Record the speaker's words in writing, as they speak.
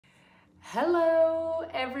Hello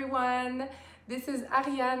everyone, this is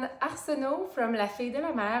Ariane Arsenault from La Fille de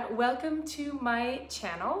la Mer. Welcome to my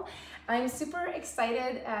channel. I'm super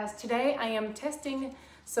excited as today I am testing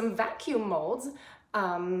some vacuum molds.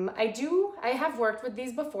 I have worked with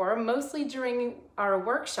these before, mostly during our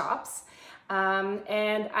workshops.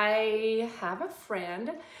 And I have a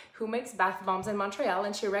friend who makes bath bombs in Montreal,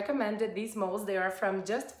 and she recommended these molds. They are from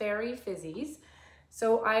Just Fairy Fizzies.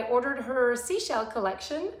 So I ordered her seashell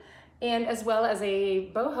collection and as well as a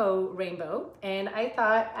boho rainbow. And I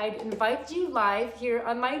thought I'd invite you live here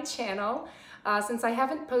on my channel since I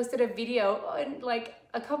haven't posted a video in like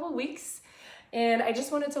a couple weeks. And I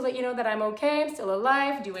just wanted to let you know that I'm okay, I'm still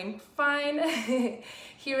alive, doing fine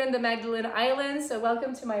here in the Magdalene Islands. So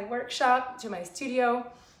welcome to my workshop, to my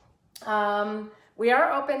studio. We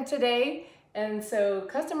are open today, and so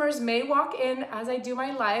customers may walk in as I do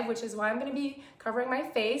my live, which is why I'm gonna be covering my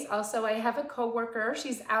face. Also, I have a coworker,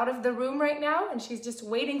 she's out of the room right now, and she's just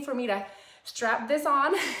waiting for me to strap this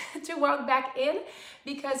on to walk back in,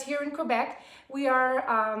 because here in Quebec, we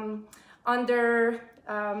are under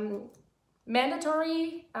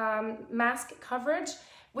mandatory mask coverage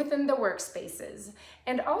within the workspaces.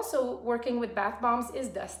 And also working with bath bombs is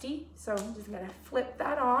dusty. So I'm just gonna flip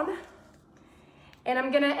that on. And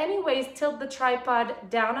I'm gonna anyways tilt the tripod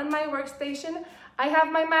down on my workstation. I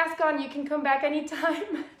have my mask on, you can come back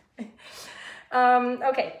anytime.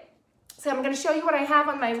 Okay, so I'm gonna show you what I have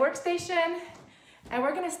on my workstation. And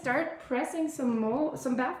we're gonna start pressing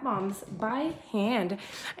some bath bombs by hand.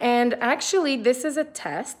 And actually this is a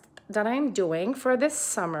test that I'm doing for this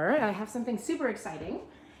summer. I have something super exciting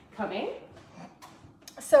coming.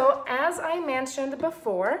 So as I mentioned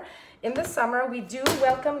before, in the summer we do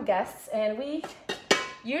welcome guests, and we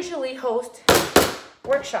usually host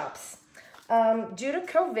workshops. Due to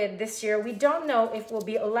COVID this year, we don't know if we'll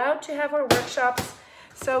be allowed to have our workshops.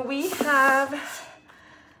 So we have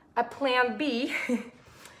a plan B,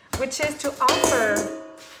 which is to offer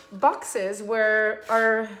boxes where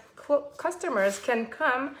our customers can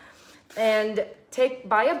come and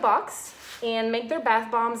buy a box and make their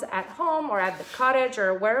bath bombs at home or at the cottage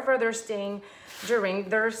or wherever they're staying during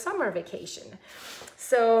their summer vacation.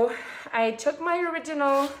 So I took my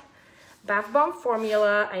original bath bomb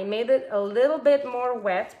formula, I made it a little bit more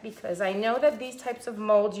wet because I know that these types of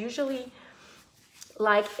molds usually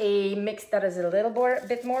like a mix that is a little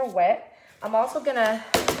bit more wet. I'm also gonna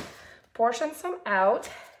portion some out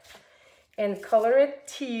and color it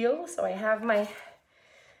teal. So I have my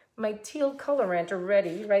teal colorant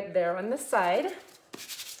ready right there on the side.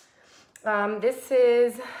 This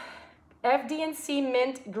is FD&C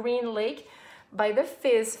Mint Green Lake by the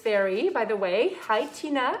Fizz Fairy, by the way. Hi,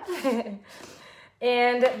 Tina.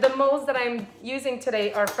 And the molds that I'm using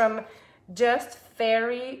today are from Just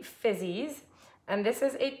Fairy Fizzies. And this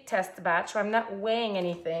is a test batch, so I'm not weighing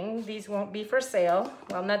anything. These won't be for sale.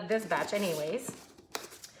 Well, not this batch anyways.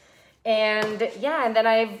 And yeah, and then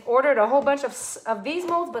I've ordered a whole bunch of these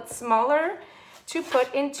molds, but smaller, to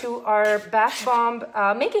put into our bath bomb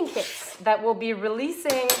making kits that will be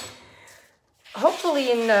releasing hopefully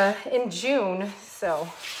in June. So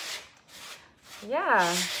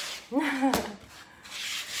yeah,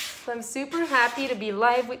 so I'm super happy to be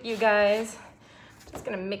live with you guys. Just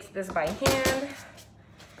gonna mix this by hand.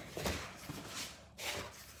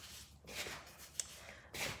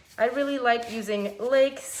 I really like using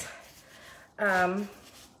lakes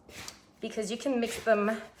because you can mix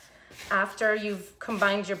them after you've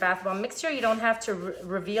combined your bath bomb mixture. You don't have to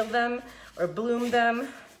reveal them or bloom them.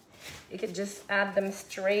 You could just add them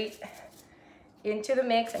straight into the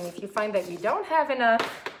mix. And if you find that you don't have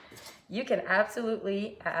enough, you can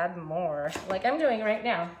absolutely add more, like I'm doing right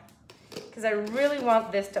now, because I really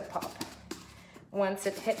want this to pop once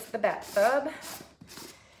it hits the bathtub.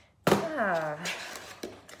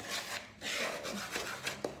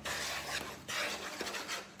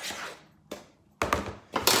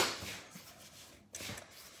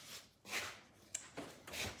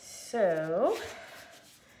 So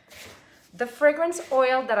the fragrance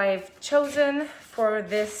oil that I've chosen for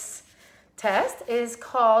this test is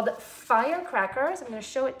called Firecrackers. I'm going to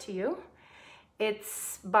show it to you.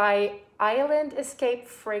 It's by Island Escape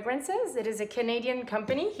Fragrances. It is a Canadian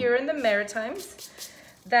company here in the Maritimes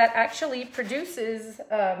that actually produces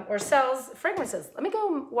or sells fragrances. Let me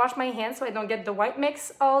go wash my hands so I don't get the white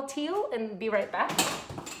mix all teal, and be right back.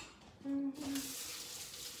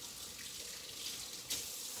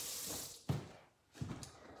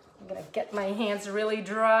 I'm gonna get my hands really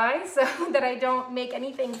dry so that I don't make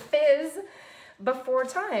anything fizz before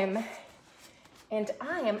time. And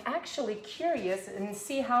I am actually curious and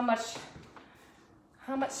see how much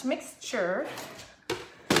mixture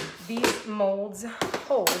these molds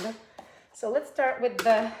hold. So let's start with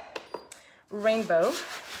the rainbow,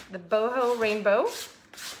 the boho rainbow.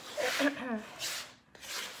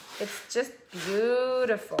 It's just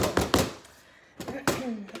beautiful.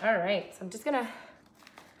 All right, so I'm just gonna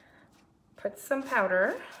put some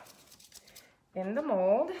powder in the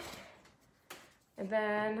mold, and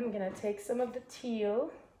then I'm gonna take some of the teal,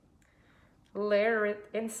 layer it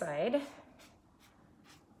inside.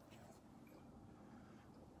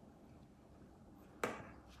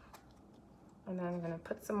 And then I'm gonna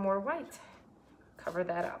put some more white, cover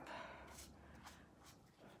that up.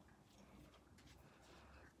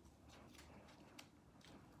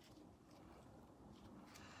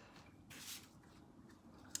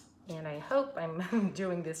 And I hope I'm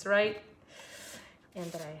doing this right and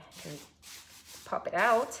that I can pop it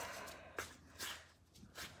out.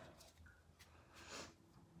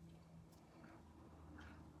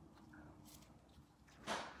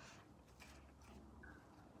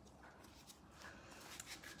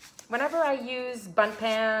 Whenever I use bun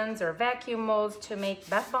pans or vacuum molds to make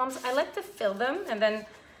bath bombs, I like to fill them and then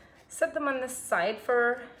set them on the side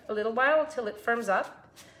for a little while till it firms up.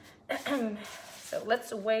 So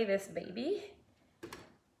let's weigh this baby.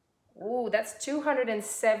 Ooh, that's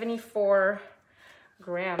 274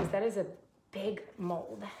 grams. That is a big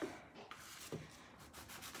mold.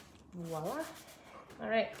 Voila. All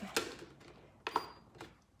right.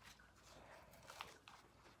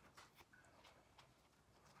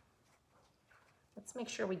 Let's make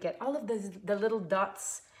sure we get all of the little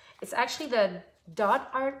dots. It's actually the dot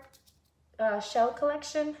art shell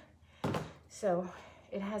collection. So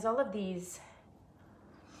it has all of these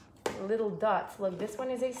little dots. Look, this one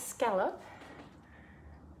is a scallop.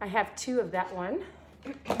 I have 2 of that one.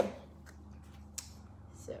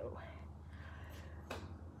 So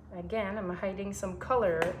again, I'm hiding some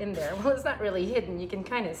color in there. Well, it's not really hidden. You can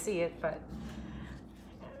kind of see it, but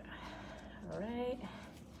all right.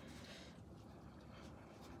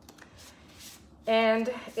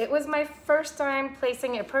 And it was my first time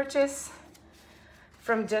placing a purchase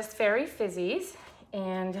from Just Fairy Fizzies,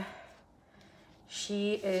 and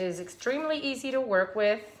she is extremely easy to work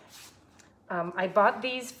with. I bought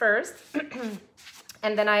these first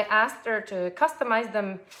and then I asked her to customize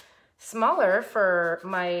them smaller for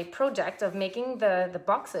my project of making the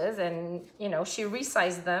boxes, and you know, she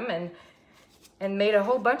resized them and made a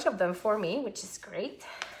whole bunch of them for me, which is great.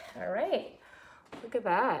 All right, look at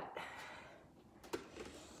that.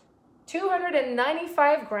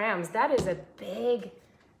 295 grams. That is a big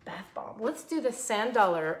bath bomb. Let's do the sand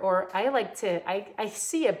dollar, or I like to, I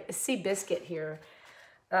see a sea biscuit here.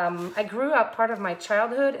 I grew up part of my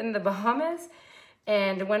childhood in the Bahamas,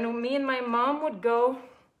 and when me and my mom would go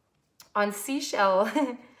on seashell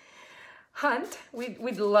hunt,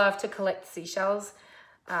 we'd love to collect seashells.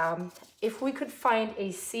 If we could find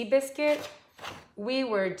a sea biscuit, we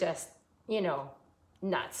were just, you know,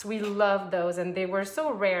 nuts. We loved those, and they were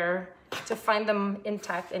so rare to find them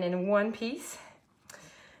intact and in one piece.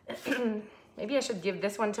 Maybe I should give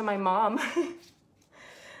this one to my mom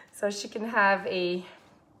so she can have a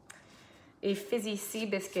fizzy sea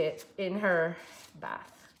biscuit in her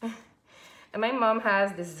bath. And my mom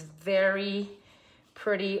has this very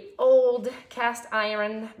pretty old cast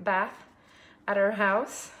iron bath at her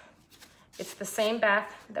house. It's the same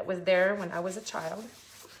bath that was there when I was a child.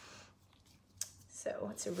 So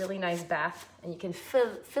it's a really nice bath, and you can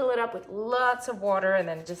fill it up with lots of water and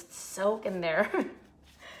then just soak in there.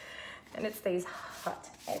 And it stays hot.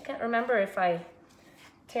 I can't remember if I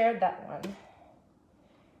teared that one.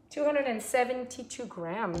 272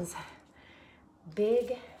 grams.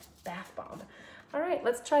 Big bath bomb. All right,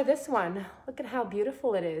 let's try this one. Look at how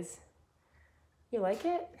beautiful it is. You like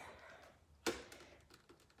it?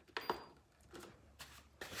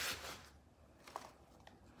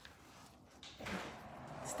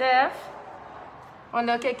 Steph, on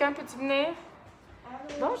a quelqu'un, peux-tu venir?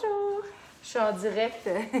 Bonjour. Je suis en direct.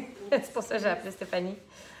 C'est pour ça que j'ai appelé Stéphanie.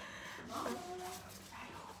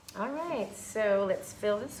 All right, so let's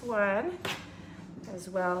fill this one as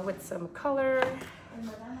well with some color.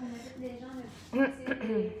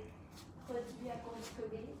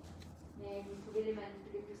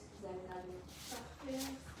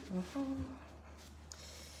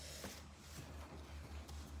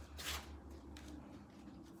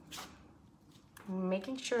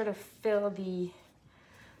 Making sure to fill the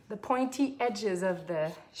pointy edges of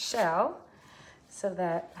the shell so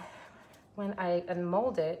that when I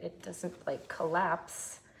unmold it, it doesn't like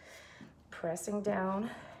collapse. Pressing down.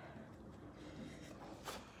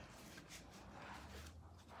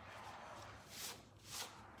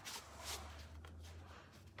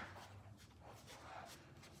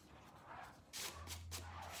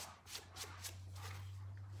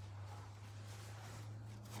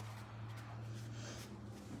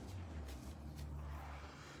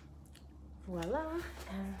 Voila.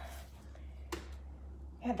 And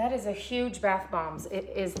yeah, that is a huge bath bombs.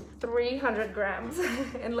 It is 300 grams.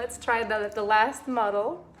 And let's try the last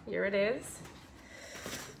model. Here it is.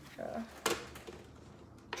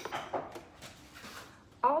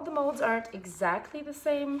 All the molds aren't exactly the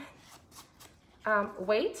same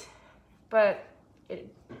weight, but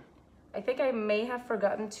I think I may have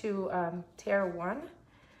forgotten to tear one.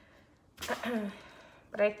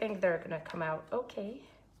 But I think they're gonna come out okay.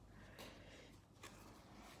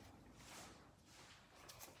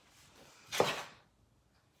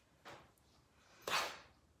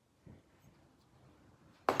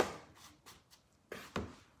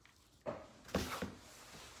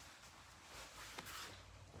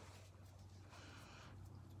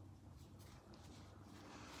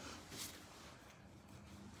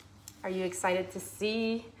 Are you excited to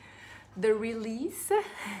see the release?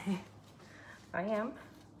 I am.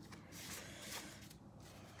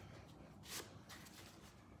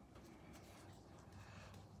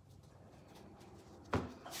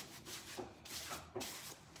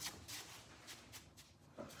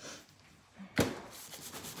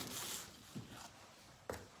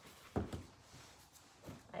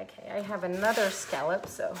 Okay, I have another scallop,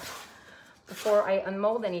 so before I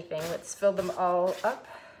unmold anything, let's fill them all up.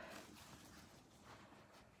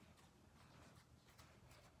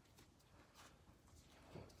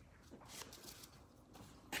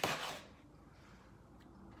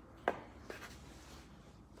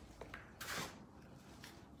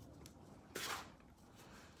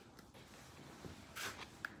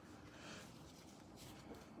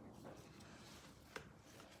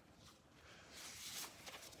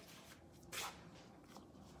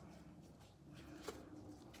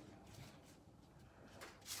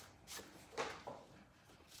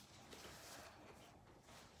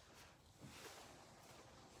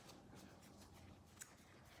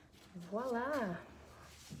 Voila.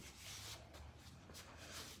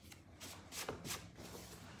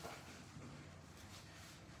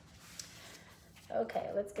 Okay,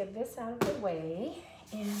 let's get this out of the way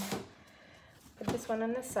and put this one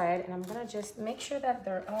on the side, and I'm gonna just make sure that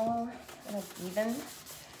they're all kind of even,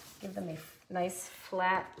 give them a nice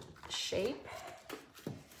flat shape.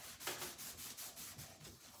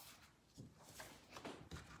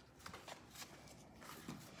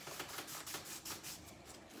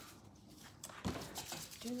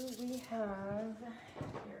 Do we have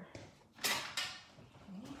here?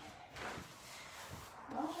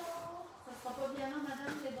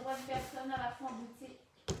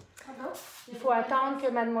 Il faut attendre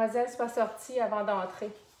que mademoiselle soit sortie avant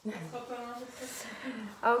d'entrer.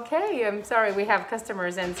 Okay, I'm sorry, we have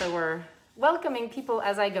customers in, so we're welcoming people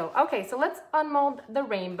as I go. Okay, so let's unmold the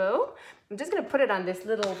rainbow. I'm just gonna put it on this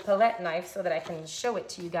little palette knife so that I can show it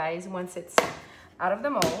to you guys once it's out of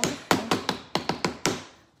the mold.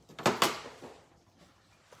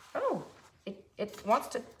 It wants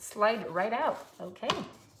to slide right out. Okay.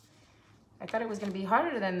 I thought it was going to be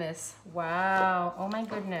harder than this. Wow. Oh my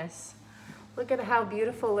goodness. Look at how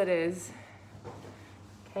beautiful it is.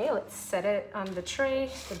 Okay, let's set it on the tray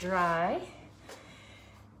to dry.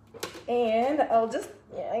 And I'll just,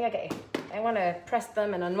 yeah, okay. I want to press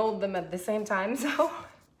them and unmold them at the same time, so.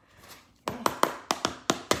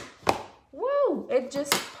 Whoa, it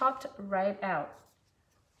just popped right out.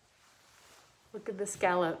 Look at the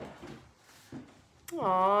scallop.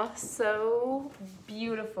 Aw, so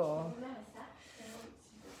beautiful.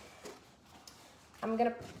 I'm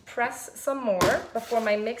gonna press some more before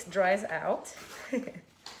my mix dries out.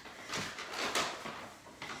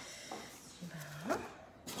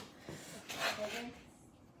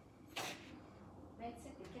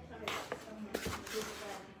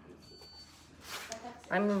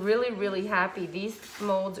 I'm really, really happy. These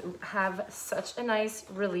molds have such a nice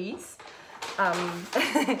release.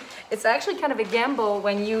 It's actually kind of a gamble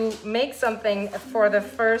when you make something for the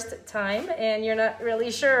first time and you're not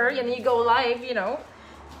really sure, and you go live, you know,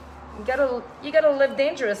 you gotta live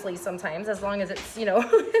dangerously sometimes, as long as it's, you know,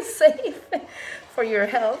 safe for your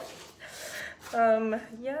health.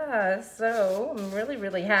 Yeah, so I'm really,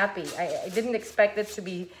 really happy. I didn't expect it to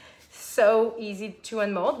be so easy to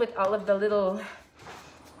unmold with all of the little,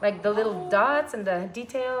 like the little dots and the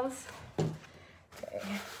details. Okay.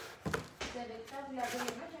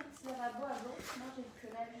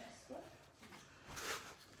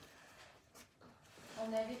 On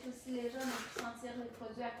invite aussi les gens à plus sentir les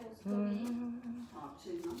produits à cause du combien.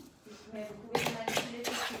 Absolument. Mais vous pouvez les manipuler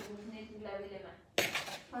si vous venez de vous laver les mains.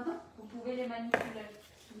 Pardon? Vous pouvez les manipuler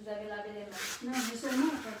si vous avez lavé les mains. Non, mais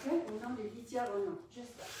seulement en fait, au nom des litières au nom.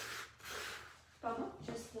 Juste ça. Pardon?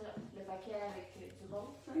 Juste le paquet avec du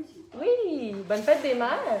rose. Oui, bonne fête des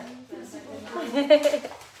mères.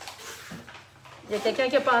 Il y a quelqu'un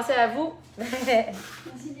qui a pensé à vous.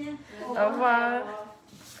 Merci bien. Au revoir.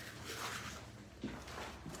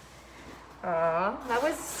 Aw, that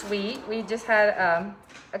was sweet. We just had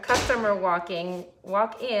a customer walk in,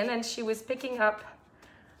 and she was picking up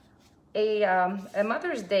a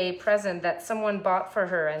Mother's Day present that someone bought for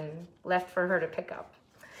her and left for her to pick up.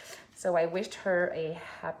 So I wished her a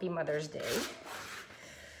happy Mother's Day.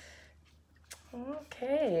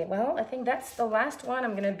 Okay, well, I think that's the last one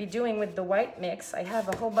I'm gonna be doing with the white mix. I have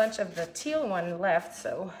a whole bunch of the teal one left,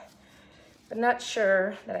 so I'm not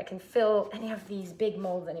sure that I can fill any of these big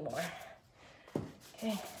molds anymore.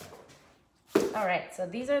 Okay. All right, so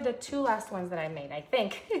these are the two last ones that I made, I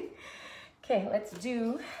think. Okay, let's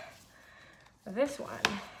do this one.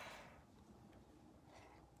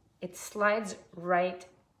 It slides right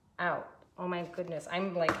out. Oh my goodness,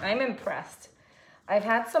 I'm impressed. I've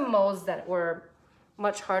had some molds that were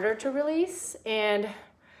much harder to release, and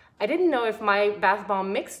I didn't know if my bath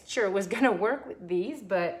bomb mixture was gonna work with these,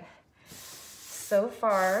 but so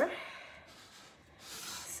far,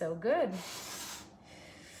 so good.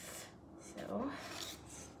 So,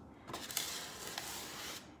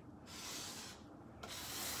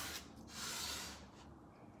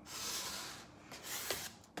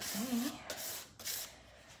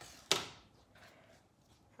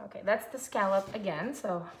 okay, that's the scallop again.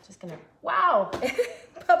 So just gonna, wow,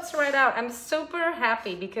 it pops right out. I'm super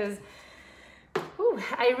happy because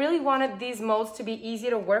I really wanted these molds to be easy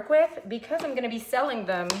to work with because I'm gonna be selling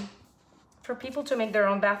them for people to make their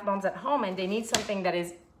own bath bombs at home, and they need something that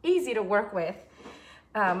is easy to work with.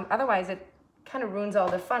 Otherwise, it kind of ruins all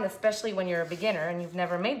the fun, especially when you're a beginner and you've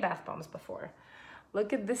never made bath bombs before.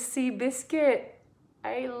 Look at the sea biscuit.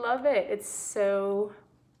 I love it. It's so,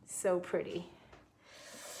 so pretty.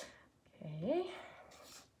 Okay.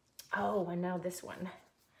 Oh, and now this one.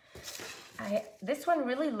 This one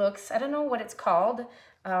really looks, I don't know what it's called.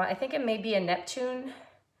 I think it may be a Neptune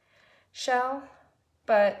shell,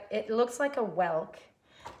 but it looks like a whelk.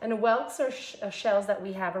 And whelks are shells that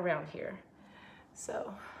we have around here.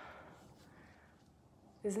 So,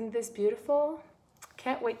 isn't this beautiful?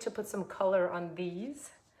 Can't wait to put some color on these.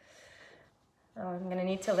 Oh, I'm gonna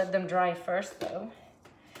need to let them dry first though.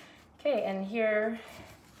 Okay, and here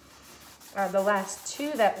are the last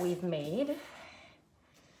two that we've made.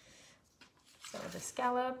 So the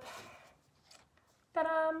scallop.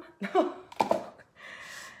 Ta-da!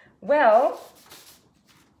 Well,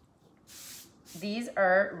 these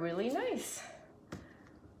are really nice.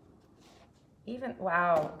 Even,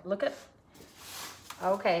 wow, look at,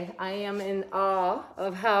 okay, I am in awe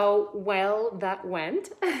of how well that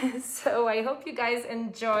went. So I hope you guys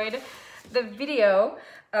enjoyed the video.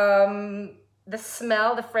 The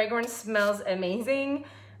smell, the fragrance smells amazing.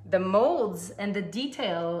 The molds and the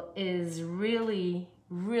detail is really,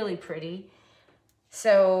 really pretty.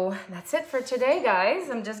 So that's it for today, guys.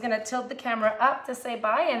 I'm just gonna tilt the camera up to say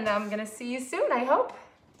bye, and I'm gonna see you soon, I hope.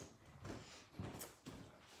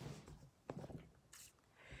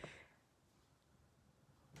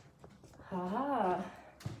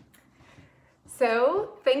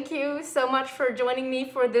 So thank you so much for joining me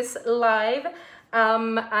for this live.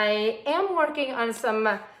 I am working on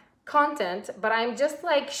some content, but I'm just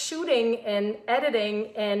like shooting and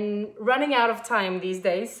editing and running out of time these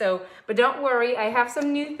days. So, but don't worry, I have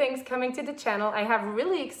some new things coming to the channel. I have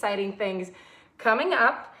really exciting things coming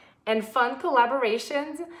up and fun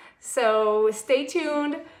collaborations. So stay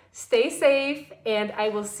tuned, stay safe, and I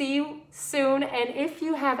will see you soon. And if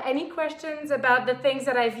you have any questions about the things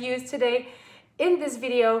that I've used today in this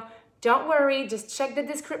video, don't worry, just check the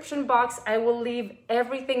description box. I will leave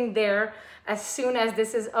everything there as soon as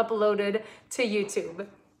this is uploaded to YouTube.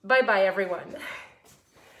 Bye-bye, everyone.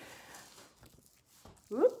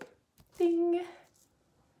 Whoop, ding.